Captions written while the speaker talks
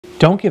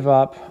Don't give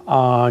up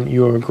on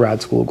your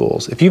grad school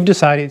goals. If you've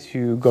decided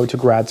to go to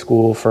grad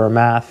school for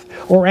math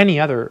or any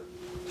other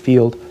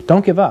field,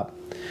 don't give up.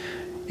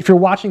 If you're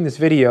watching this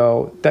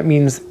video, that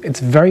means it's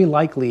very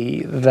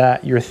likely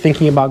that you're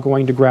thinking about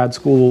going to grad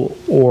school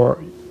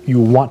or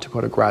you want to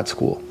go to grad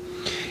school.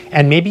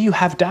 And maybe you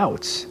have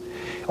doubts,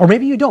 or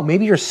maybe you don't.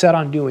 Maybe you're set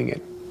on doing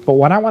it. But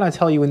what I want to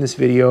tell you in this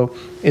video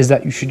is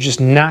that you should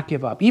just not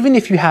give up. Even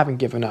if you haven't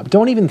given up,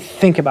 don't even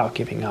think about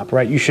giving up,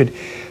 right? You should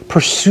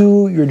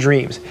pursue your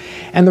dreams.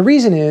 And the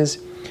reason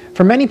is,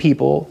 for many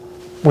people,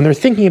 when they're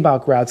thinking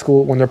about grad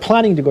school, when they're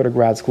planning to go to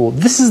grad school,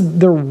 this is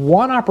their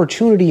one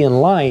opportunity in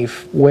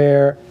life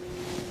where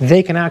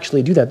they can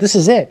actually do that. This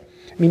is it.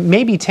 I mean,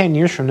 maybe 10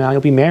 years from now,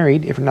 you'll be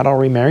married, if you're not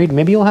already married.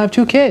 Maybe you'll have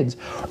 2 kids.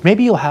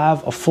 Maybe you'll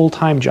have a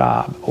full-time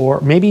job.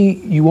 Or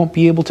maybe you won't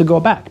be able to go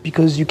back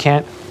because you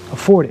can't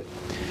afford it.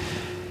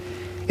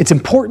 It's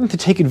important to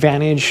take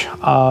advantage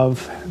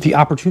of the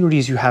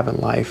opportunities you have in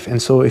life. And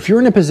so if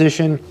you're in a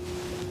position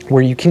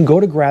where you can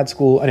go to grad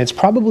school, and it's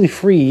probably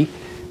free,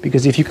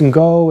 because if you can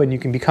go and you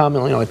can become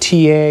a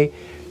TA,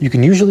 you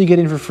can usually get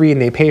in for free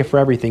and they pay for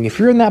everything. If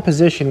you're in that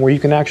position where you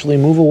can actually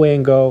move away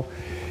and go,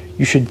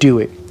 you should do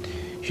it.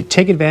 You should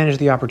take advantage of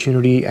the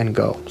opportunity and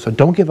go. So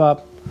don't give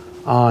up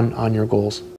on your goals.